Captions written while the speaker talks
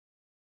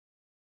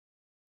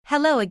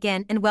Hello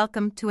again and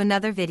welcome to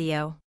another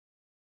video.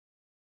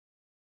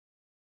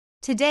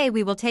 Today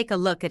we will take a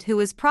look at who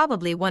is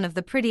probably one of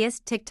the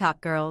prettiest TikTok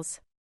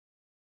girls.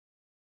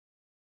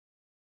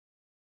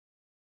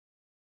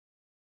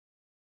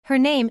 Her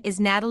name is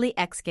Natalie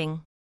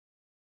Exking.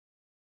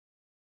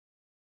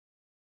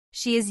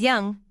 She is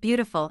young,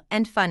 beautiful,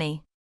 and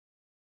funny.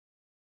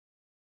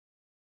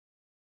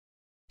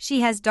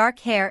 She has dark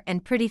hair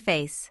and pretty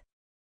face.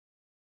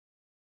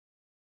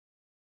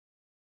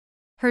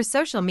 Her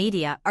social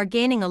media are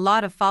gaining a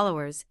lot of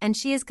followers and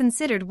she is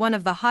considered one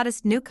of the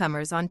hottest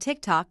newcomers on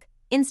TikTok,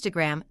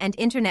 Instagram, and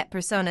internet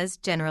personas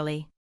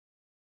generally.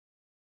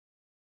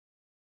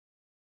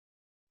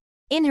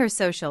 In her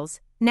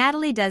socials,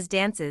 Natalie does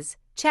dances,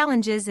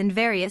 challenges, and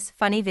various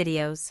funny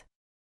videos.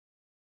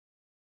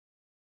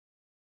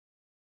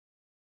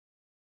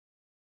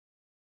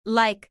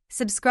 Like,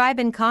 subscribe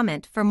and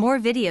comment for more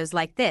videos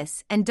like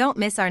this and don't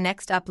miss our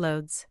next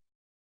uploads.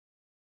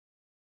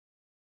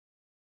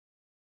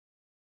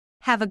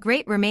 Have a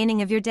great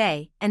remaining of your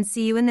day and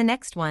see you in the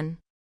next one.